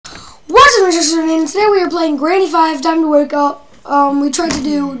is Justin, and today we are playing Granny 5, Time to Wake Up. We tried to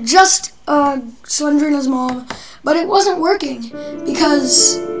do just Slendrina's mom, but it wasn't working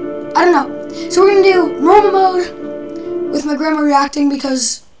because, I don't know. So we're going to do normal mode with my grandma reacting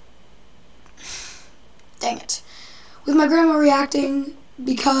because, dang it. With my grandma reacting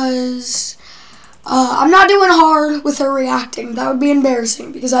because I'm not doing hard with her reacting. That would be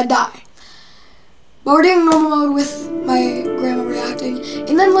embarrassing because I'd die. But we're doing normal mode with my grandma reacting.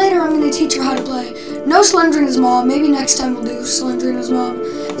 And then later I'm going to teach her how to play. No Slendrina's mom. Maybe next time we'll do Slendrina's mom.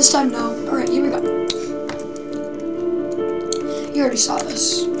 This time, no. Alright, here we go. You already saw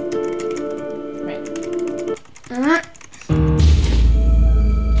this. Right.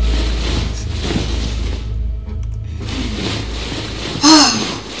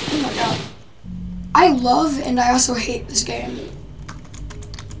 Oh my god. I love and I also hate this game.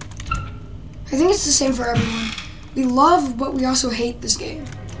 I think it's the same for everyone. We love, but we also hate this game.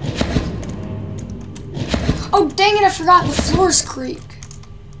 Oh, dang it, I forgot the floors creak.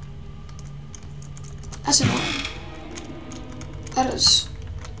 That's annoying. That is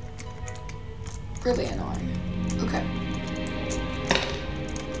really annoying. Okay.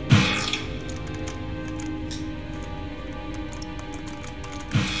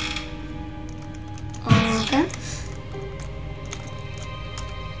 Okay.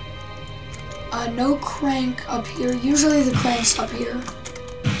 No crank up here. Usually the crank's up here.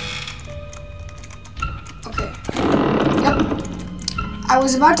 Okay. Yep. I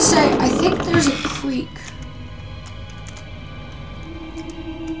was about to say, I think there's a creek.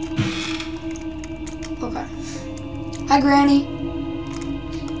 Okay. Hi, Granny.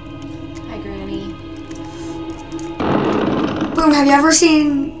 Hi, Granny. Boom, have you ever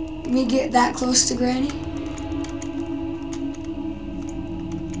seen me get that close to Granny?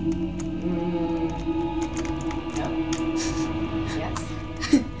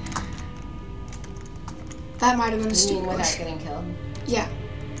 That might have been a stupid without question. getting killed? Yeah.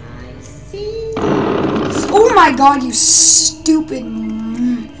 I see. Oh my god, you stupid.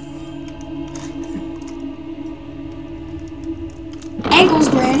 Ankles,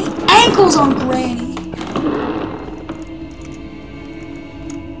 Granny. Ankles on Granny.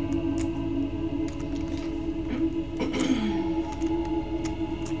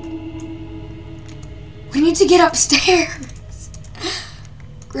 We need to get upstairs.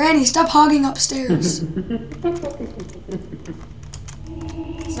 Granny, stop hogging upstairs.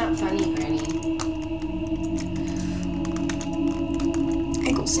 It's not funny, Granny.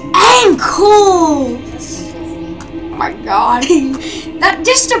 Ankles. Ankles! Oh my god. That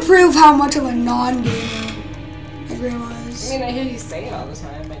just to prove how much of a non-gamer my grandma is. I mean, I hear you say it all the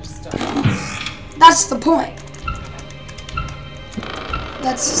time. I just don't know. That's the point.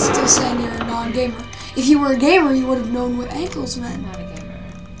 That's still saying you're a non-gamer. If you were a gamer, you would have known what ankles meant. Not a gamer.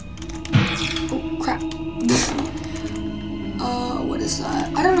 Oh, crap. What is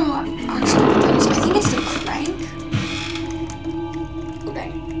that? I don't know actually what that is. I think it's the crank. Okay.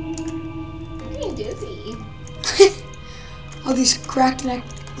 I'm getting dizzy. All these cracked neck,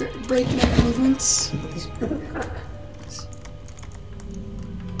 breakneck movements.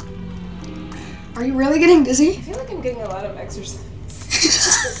 Are you really getting dizzy? I feel like I'm getting a lot of exercise.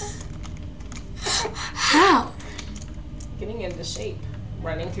 How? Getting into shape.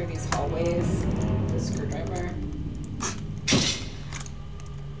 Running through these hallways. The screwdriver.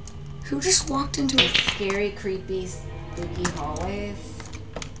 Who just walked into a Scary, creepy, spooky hallways.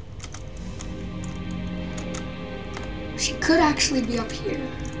 She could actually be up here.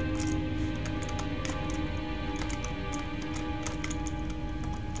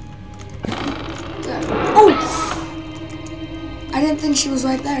 Good. Oh! I didn't think she was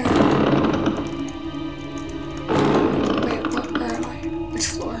right there. Wait, where am I? Which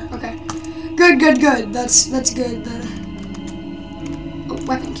floor? Okay. Good, good, good. That's good. Oh,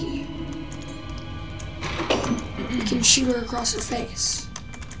 weapon key. You can shoot her across her face.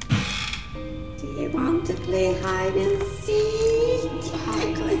 Do you want to play hide and seek?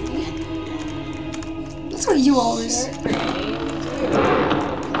 Hi, Granny. That's what you always.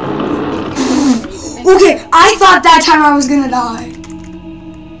 Okay, I thought that time I was gonna die. I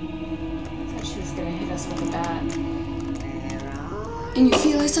thought she was gonna hit us with a bat. And you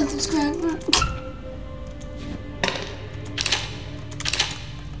feel like something's cracking.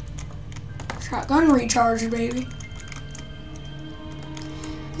 Shotgun recharge, baby.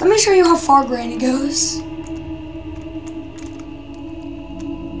 Let me show you how far Granny goes.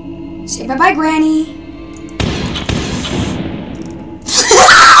 Say bye-bye, Granny.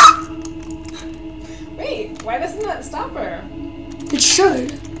 Wait, why doesn't that stop her? It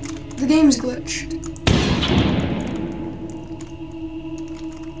should. The game's glitched.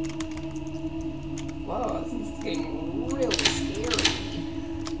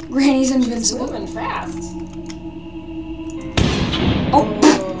 Granny's She's invincible. moving fast. Oh.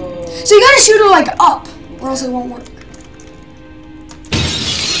 So you gotta shoot her like up, or else it won't work.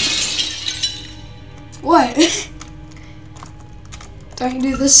 What? Don't you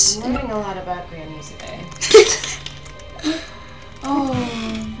do this? I'm learning a lot about Granny today. Oh,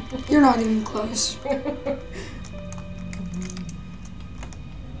 you're not even close. Let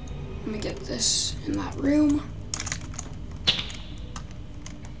me get this in that room.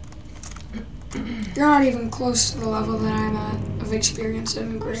 You're not even close to the level that I'm at of experience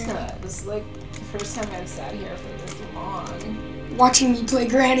in Of course Granny. not. This is like the first time I've sat here for this long. Watching me play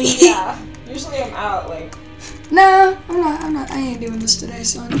Granny. Yeah. Usually I'm out like. No, I'm not. I ain't doing this today,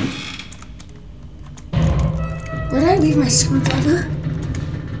 son. Where did I leave my screwdriver?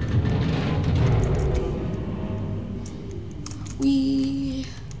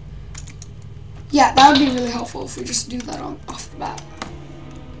 Yeah, that would be really helpful if we just do that off the bat.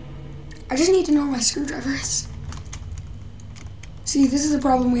 I just need to know where my screwdriver is. See, this is the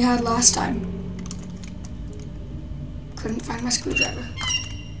problem we had last time. Couldn't find my screwdriver.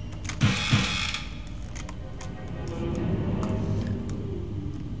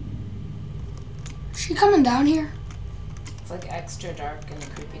 Is she coming down here? It's like extra dark and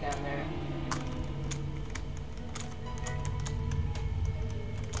creepy down there.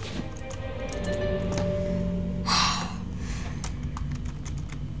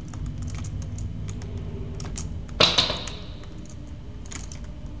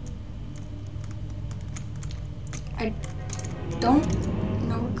 I don't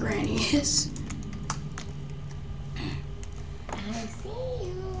know where Granny is. I see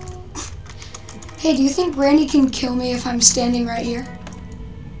you. Hey, do you think Granny can kill me if I'm standing right here?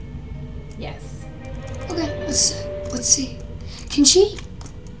 Yes. Okay, let's see. Can she?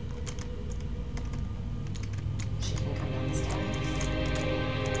 She can come down the stairs.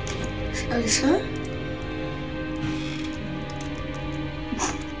 Are you sure?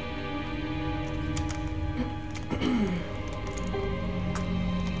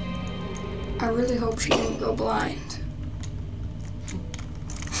 I really hope she didn't go blind.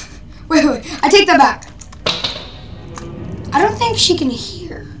 Wait, I take that back. I don't think she can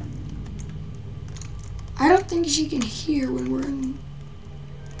hear. I don't think she can hear when we're in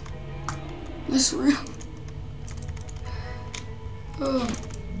this room. Oh,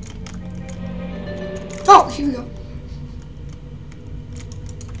 here we go.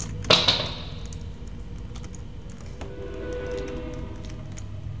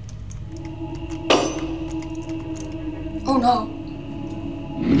 Oh no.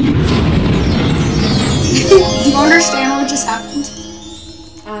 Do you understand what just happened?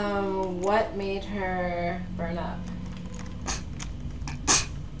 What made her burn up?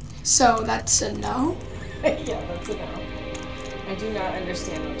 So that's a no? Yeah, that's a no. I do not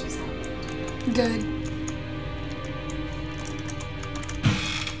understand what just happened. Good.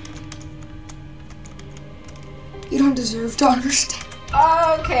 You don't deserve to understand.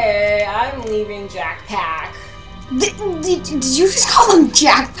 Okay, I'm leaving Jack Pack. Did you just call him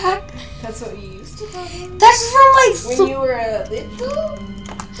Jackpack? That's what you used to call him? That's from like When you were a little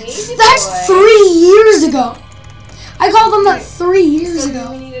baby that's boy. 3 years ago. I called them that 3 years So ago.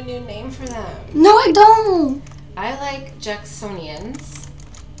 do we need a new name for them? No, I don't. I like Jacksonians.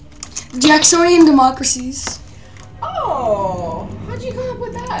 Jacksonian democracies. Oh, how'd you come up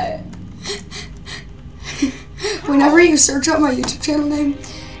with that? Whenever you search up my YouTube channel name,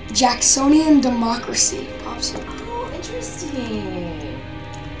 Jacksonian democracy pops up. Oh, interesting.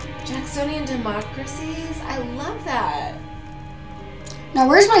 Jacksonian democracies? I love that. Now,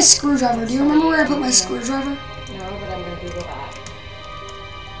 where's my screwdriver? Do you remember where I put my screwdriver? No, but I'm going to Google that.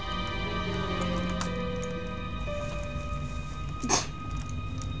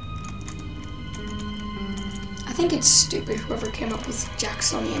 I think it's stupid whoever came up with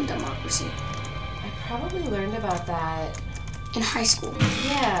Jacksonian democracy I probably learned about that. in high school.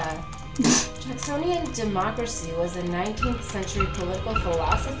 Yeah. Jacksonian democracy was a 19th century political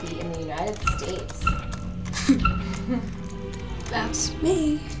philosophy in the United States. That's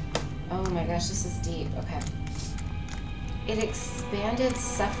me. Oh my gosh, this is deep. Okay. It expanded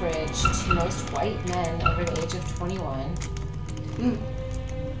suffrage to most white men over the age of 21. Mm.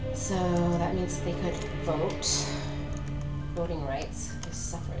 So that means they could vote. Voting rights is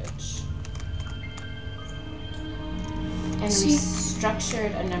suffrage. And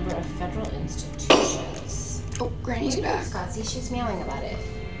restructured a number of federal institutions. Oh, Granny's back. Scotty, she's meowing about it.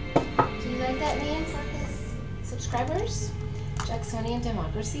 Do you like that name for his subscribers? Jacksonian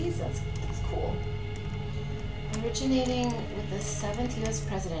democracies? That's cool. Originating with the 7th U.S.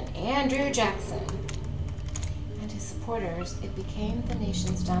 President, Andrew Jackson, and his his supporters, it became the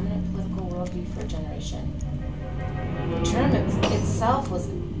nation's dominant political worldview for a generation. The term itself was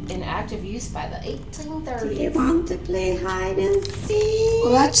in active use by the Do you 1830s. want to play hide and seek?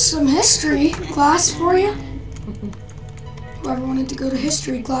 Well, that's some history class for you. Whoever wanted to go to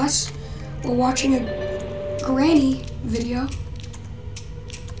history class while watching a granny video.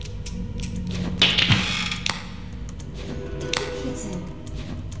 Kitten.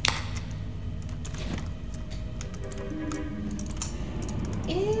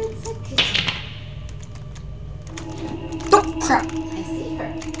 It's a kitten. Oh, crap. I see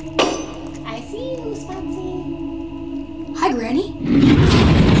her. I see you, Spotsy. Hi, Granny.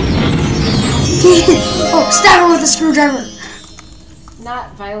 Oh, stab her with a screwdriver.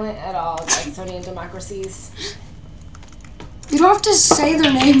 Not violent at all, Jacksonian democracies. You don't have to say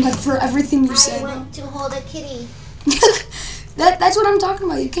their name like for everything you I say. want to hold a kitty. That's what I'm talking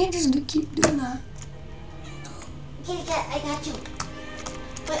about. You can't just keep doing that. Kitty cat, I got you.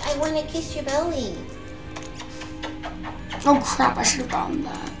 But I want to kiss your belly. Oh crap! I should have gotten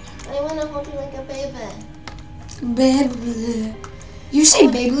that. I want to hold you like a baby. Beyblade. You say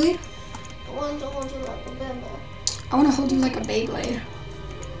Beyblade? I want to hold you like a baby. I want to hold you like a Beyblade.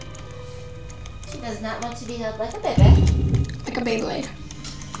 She does not want to be held like a baby. Like a Beyblade.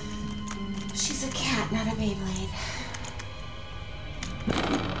 She's a cat, not a Beyblade.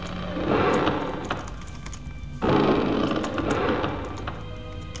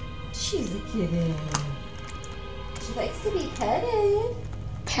 She's a kitty. She likes to be petted.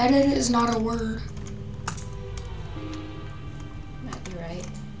 Petted is not a word. Might be right.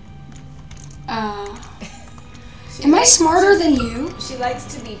 Am I smarter than you? She likes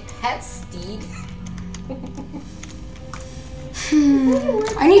to be pet steed.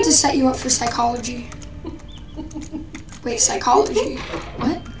 I need to set you up for psychology. Wait, psychology?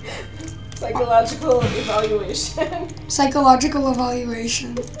 What? Psychological evaluation. Psychological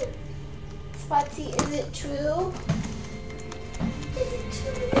evaluation. Spotsy, is it true? Is it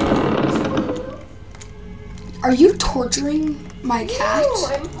true? Are you torturing my cat? No,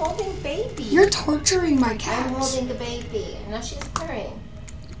 I'm holding baby. You're torturing my cat. I'm holding a baby. And now she's purring.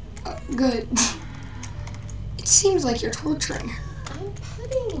 Good. It seems like you're torturing her. I'm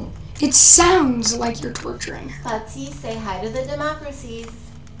putting. It sounds like you're torturing her. Spotsy, say hi to the democracies.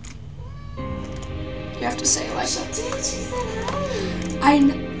 You have to say it like She that. did. She said hi.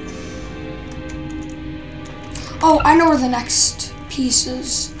 I know where the next piece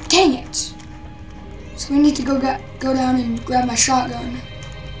is. Dang it! So we need to go down and grab my shotgun.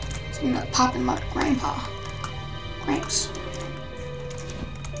 So I'm gonna pop in my Gramps.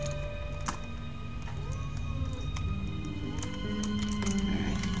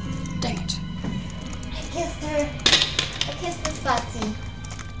 Dang it. I kissed her. I kissed the Spotsy.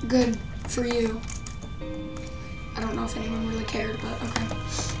 Good for you. I don't know if anyone really cared, but okay.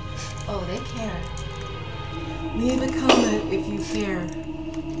 Oh, they care. Leave a comment if you care.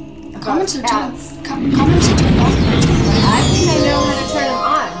 Comments are turned cats. Comments are turned off. I think I know how to turn them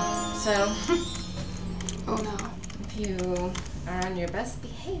on. So, Oh no. if you are on your best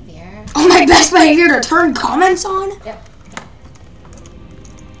behavior. Oh, my best behavior to turn comments on? Yep.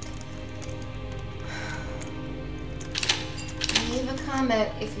 Leave a comment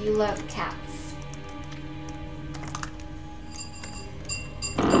if you love cats.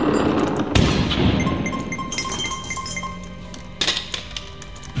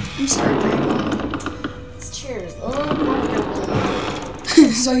 I'm sorry, Grandma. It's cheers. Uncomfortable.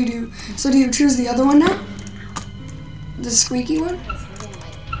 So do you choose the other one now? The squeaky one? It's really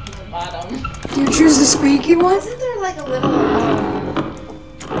like the bottom. Do you choose the squeaky one? Isn't there like a little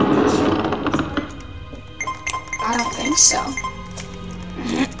I don't think so.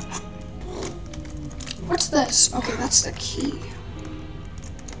 What's this? Okay, that's the key.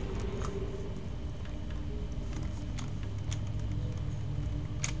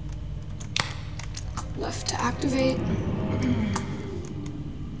 Left to activate.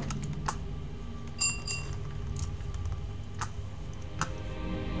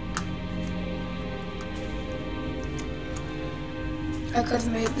 I could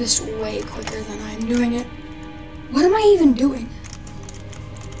have made this way quicker than I'm doing it. What am I even doing?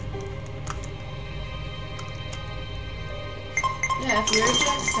 Yeah, if you're a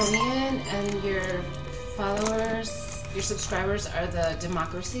Jacksonian and your followers, your subscribers are the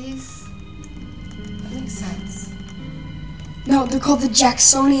democracies, that makes sense. No, they're called the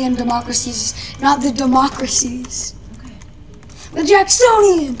Jacksonian democracies, not the democracies. Okay. The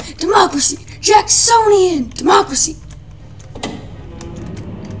Jacksonian democracy! Jacksonian democracy!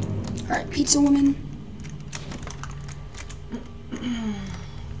 Alright, pizza woman.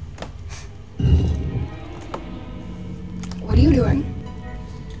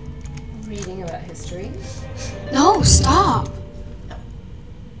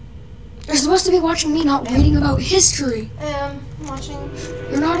 watching me, not reading about history. I'm watching.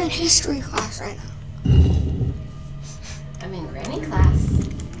 You're not in history class right now. I'm in granny class.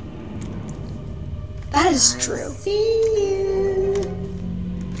 That is true. See you.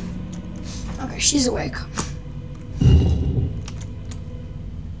 Okay, she's awake.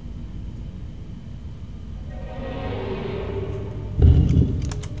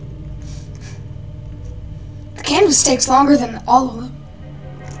 The canvas takes longer than all of them.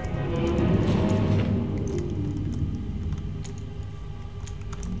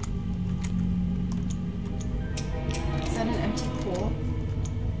 Is that an empty pool?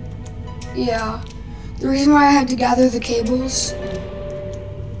 Yeah. The reason why I had to gather the cables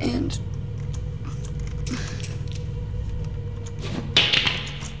and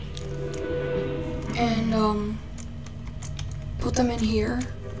put them in here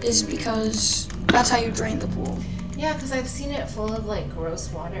is because that's how you drain the pool. Yeah, because I've seen it full of like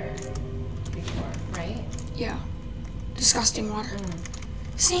gross water before, right? Yeah. Disgusting water.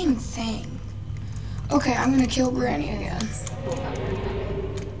 Same thing. Okay, I'm gonna kill Granny again. Pool cover.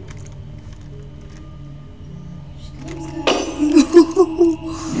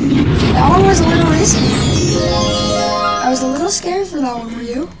 That one was a little risky. I was a little scared for that one, were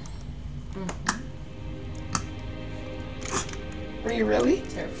you? Were you really?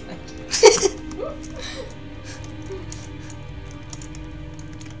 Terrified.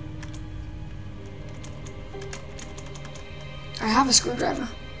 I have a screwdriver.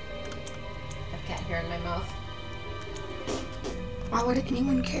 I've cat hair in my mouth. Why would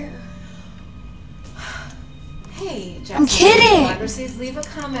anyone care? Hey, Jeff. I'm kidding! Democracies, leave a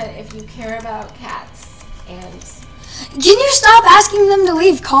comment if you care about cats. And Can you stop asking them to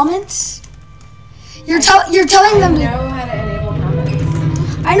leave comments? You're telling them I to. know how to enable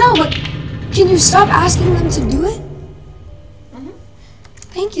comments. I know, but can you stop asking them to do it? Mhm.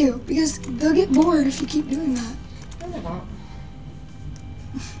 Thank you, because they'll get bored if you keep doing that. No, they won't.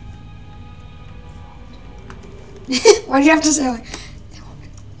 Why'd you have to say like? They won't.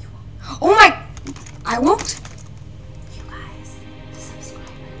 You won't. Oh my! I won't. You guys, the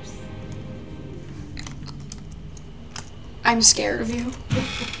subscribers. I'm scared of you.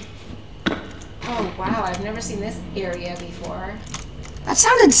 Oh wow, I've never seen this area before. That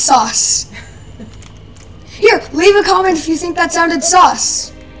sounded sus. Here, leave a comment if you think that sounded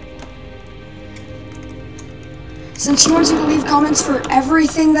sus. Since she wants you to leave comments for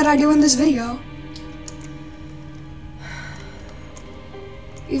everything that I do in this video.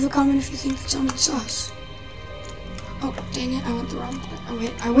 Leave a comment if you think that sounded sus. Oh, dang it, I went the wrong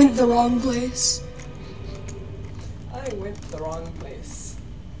place. I went the wrong place. I went the wrong place.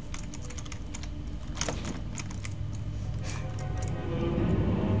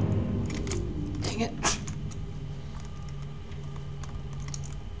 Dang it.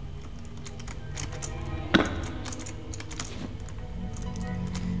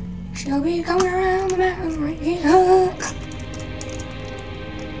 She'll be coming around the mountain right here.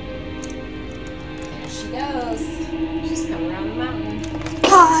 There she goes. She's coming around the mountain.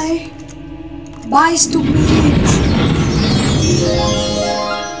 Hi. Bye, stupid.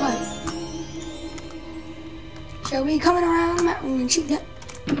 What? She'll be coming around the mountain when she get.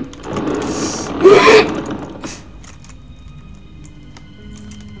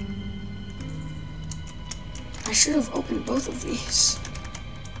 I should have opened both of these.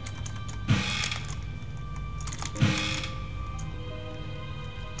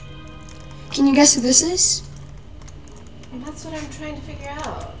 Can you guess who this is? And that's what I'm trying to figure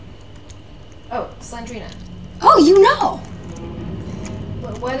out. Oh, Slendrina. Oh, you know.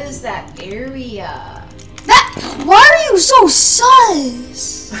 What is that area? Why are you so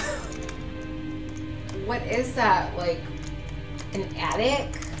sus? What is that? Like an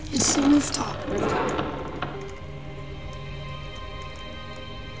attic? It's the rooftop. Rooftop.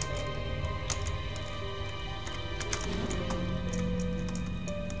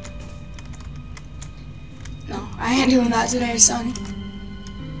 No, I ain't doing that today, son.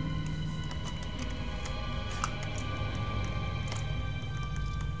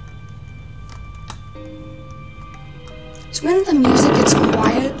 It's when the music gets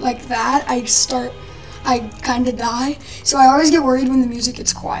quiet like that, I kind of die. So I always get worried when the music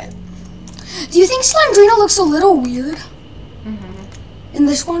gets quiet. Do you think Slendrina looks a little weird? Mm-hmm. In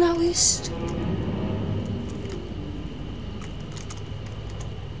this one, at least?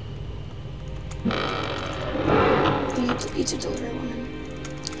 Pizza delivery woman.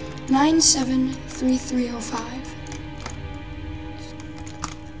 973305.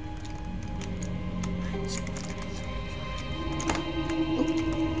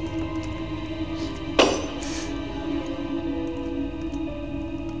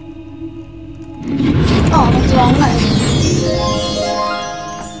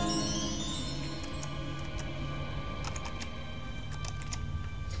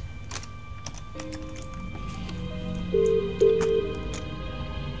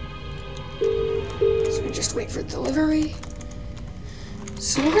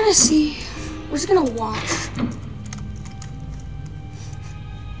 So we're gonna see. We're just gonna watch.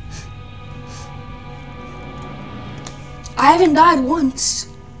 I haven't died once,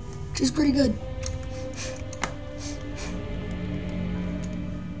 which is pretty good.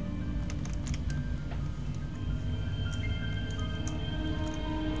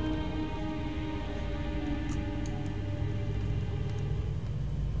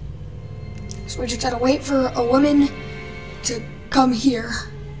 So we just gotta wait for a woman to come here.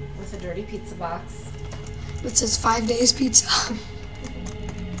 With a dirty pizza box. That says 5 days pizza.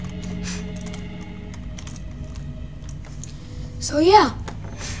 So yeah.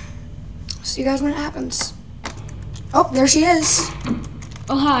 See you guys when it happens. Oh, there she is.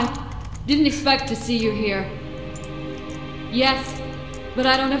 Oh, hi. Didn't expect to see you here. Yes, but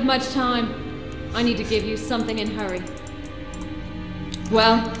I don't have much time. I need to give you something in a hurry.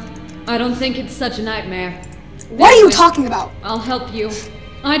 Well, I don't think it's such a nightmare. What are you talking about? I'll help you.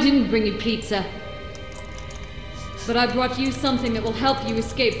 I didn't bring you pizza. But I brought you something that will help you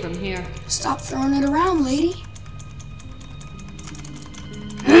escape from here. Stop throwing it around, lady.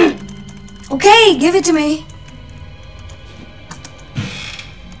 Okay, give it to me.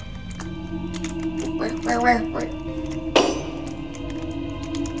 Where?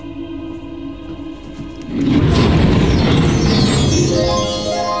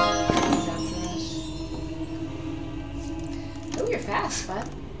 Oh, you're fast, bud.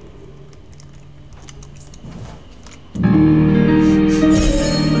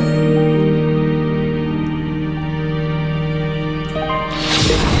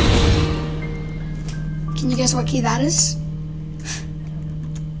 Can you guess what key that is?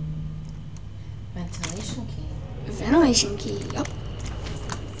 Ventilation key. Ventilation key, yup.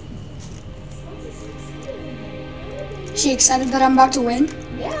 She excited that I'm about to win?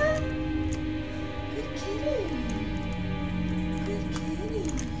 Yeah. Good kitty. Good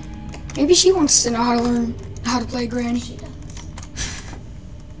kitty. Maybe she wants to know how to learn how to play Granny. She does.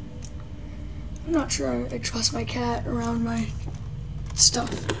 I'm not sure I trust my cat around my stuff.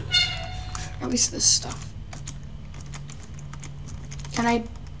 At least this stuff. Can I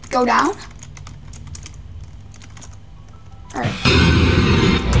go down? Alright.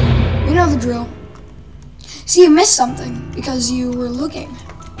 We know the drill. See, you missed something because you were looking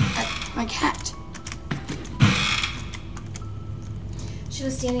at my cat. She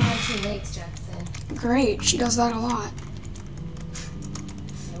was standing on 2 legs, Jackson. Great, she does that a lot.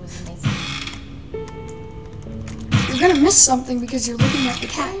 It was amazing. You're gonna miss something because you're looking at the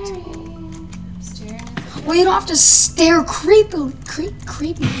cat. I'm staring at the Well, you don't have to stare creepiness.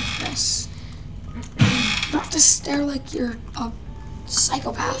 You don't have to stare like you're a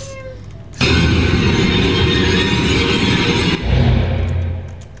psychopath.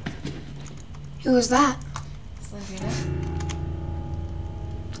 Who was that? Slenderina.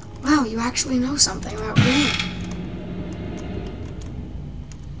 Wow, you actually know something about me.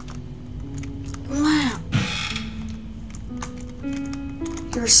 Wow.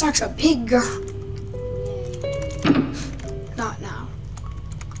 You're such a big girl. Not now.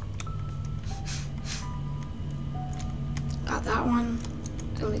 Got that one.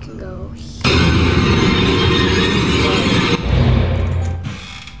 Then we can go here.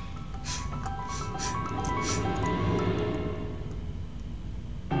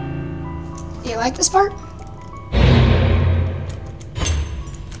 You like this part?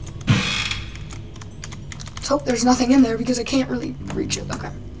 Let's hope there's nothing in there because I can't really reach it. Okay.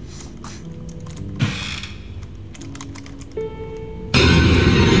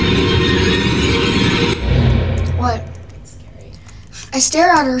 What? It's scary. I stare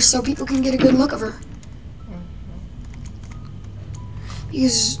at her so people can get a good look of her.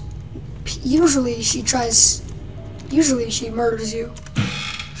 Because usually she murders you.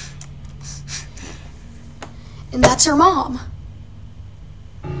 And that's her mom.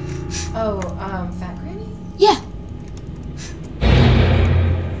 Oh, Fat Granny? Yeah.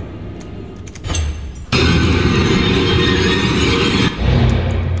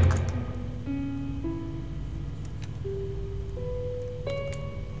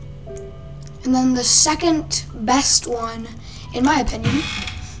 And then the second best one, in my opinion,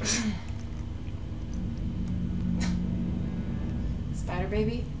 Spider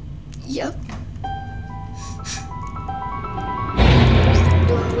Baby? yep.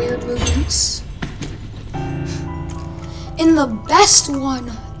 Doing weird movements. And the best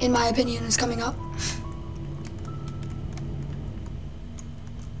one, in my opinion, is coming up.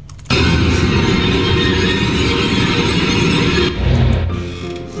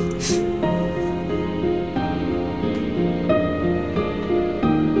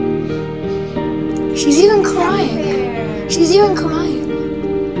 She's even crying. She's even crying.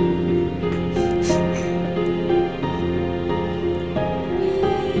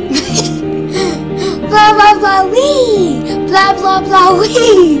 blah wee. Blah blah blah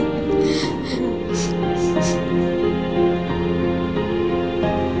wee.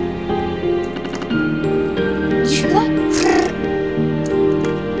 Did you hear that?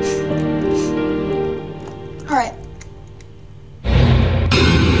 All right.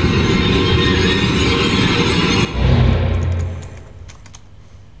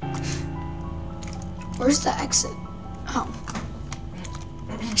 Where's the exit? Oh.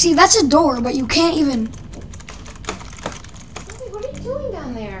 See, that's a door, but you can't even... What are you doing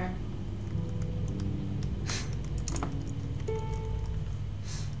down there?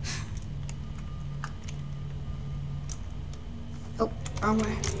 Oh, wrong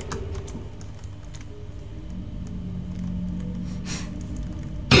way.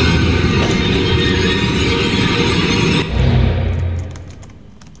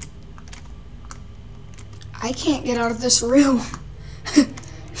 I can't get out of this room.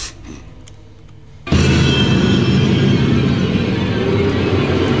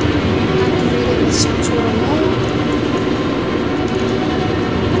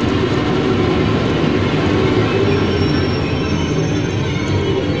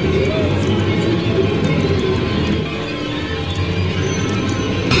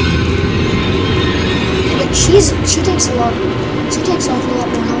 She takes off a lot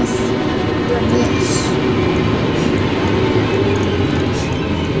more health than this.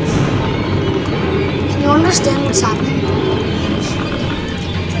 Can you understand what's happening?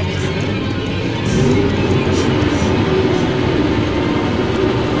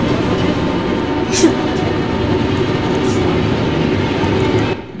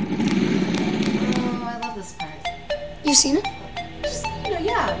 Oh, I love this part. You seen it? Just,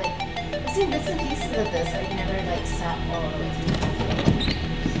 yeah, like, I've seen bits and pieces of this. I've never, like, sat all the way through.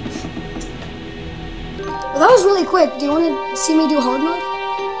 Well, that was really quick. Do you want to see me do hard mode?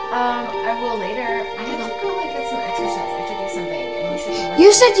 I will later. I have to go, like, get some exercise. I have to do something, and you should...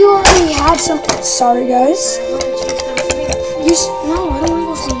 You said you already had some. Sorry, guys. I want to choose something. No, I don't want to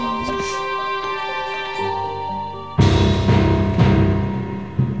go for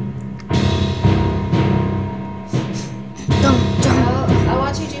Don't. I'll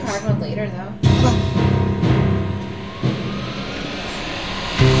watch you do hard mode later, though.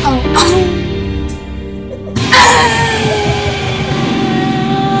 Oh.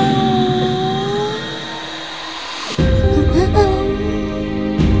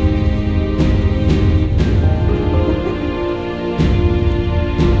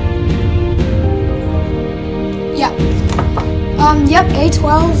 Yep,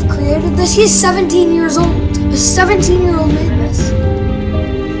 A12 created this. He's 17 years old. A 17-year-old made this.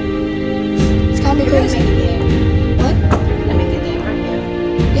 It's kind of crazy. You're gonna make a game. What? You're gonna make a game, aren't you?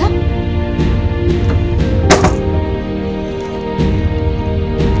 Yeah.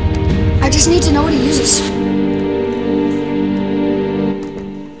 I just need to know what he uses.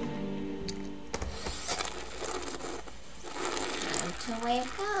 Time to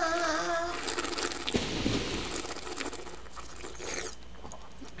wake up.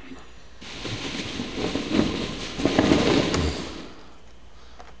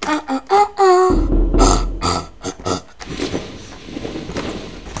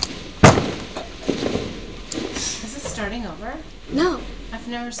 Is this starting over? No. I've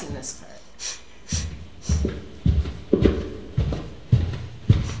never seen this part.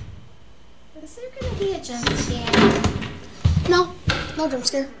 Is there gonna be a jump scare? No jump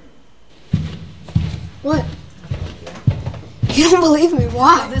scare. What? You don't believe me? Oh,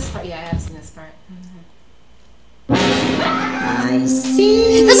 Why? this part. Yeah, I have seen this part. I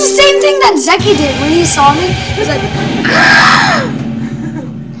see. That's the same thing that Zeki did when he saw me. He was like, ah!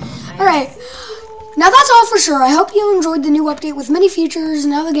 Alright. Now that's all for sure. I hope you enjoyed the new update with many features.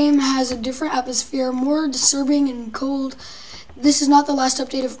 Now the game has a different atmosphere, more disturbing and cold. This is not the last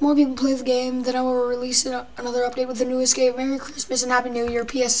update. If more people play the game, then I will release another update with the new escape. Merry Christmas and Happy New Year.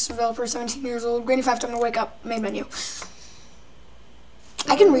 PS developer, 17 years old. Granny 5, time to wake up. Main menu.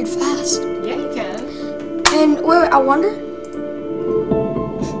 I can read fast. Yeah, you can. And wait, I wonder.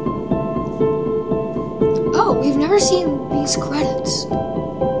 Oh, we've never seen these credits.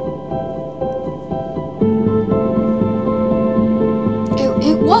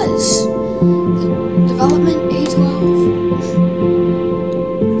 It was development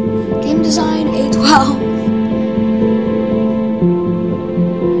A12, game design A12,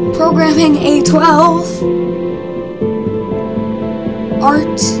 programming A12,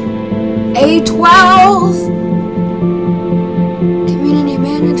 art A12, community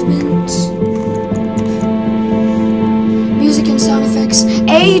management, music and sound effects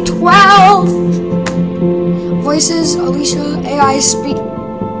A12, voices Alicia, AI.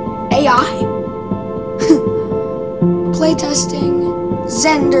 playtesting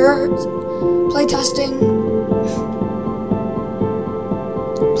Zender. Playtesting.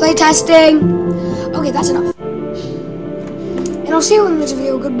 Okay, that's enough. And I'll see you in the next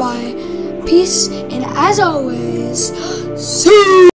video. Goodbye. Peace. And as always, see you.